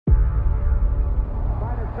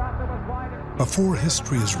Before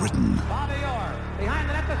history is written,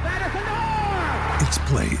 it's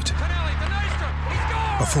played.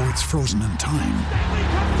 Before it's frozen in time,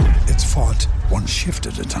 it's fought one shift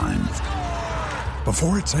at a time.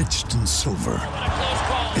 Before it's etched in silver,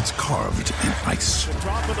 it's carved in ice.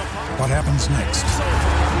 What happens next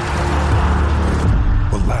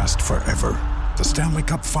will last forever. The Stanley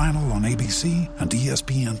Cup Final on ABC and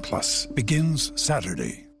ESPN Plus begins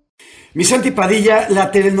Saturday. Mi Santi Padilla,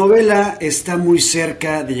 la telenovela está muy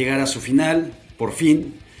cerca de llegar a su final, por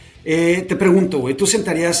fin. Te pregunto, güey, ¿tú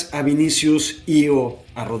sentarías a Vinicus y o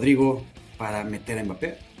a Rodrigo para meter a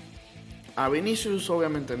Mbappé? A Vinicus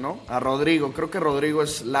obviamente no, a Rodrigo, creo que Rodrigo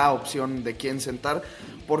es la opción de quién sentar,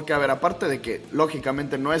 porque a ver, aparte de que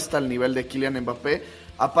lógicamente no está al nivel de Kylian Mbappé,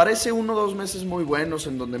 aparece 1 o 2 meses muy buenos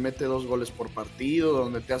en donde mete 2 goles por partido,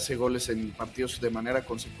 donde te hace goles en partidos de manera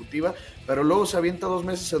consecutiva, pero luego se avienta 2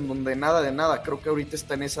 meses en donde nada de nada. Creo que ahorita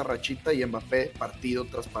está en esa rachita y Mbappé partido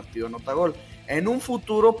tras partido anota gol. En un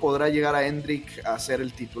futuro podrá llegar a Endrick a ser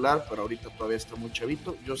el titular, pero ahorita todavía está muy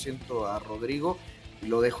chavito. Yo siento a Rodrigo y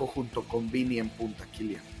lo dejo junto con Vini en punta,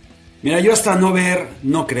 Kylian. Mira, yo hasta no ver,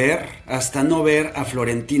 no creer, hasta no ver a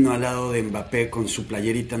Florentino al lado de Mbappé con su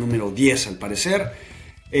playerita número 10 al parecer,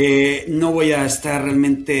 no voy a estar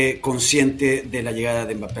realmente consciente de la llegada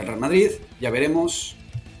de Mbappé al Real Madrid. Ya veremos,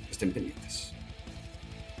 estén pendientes.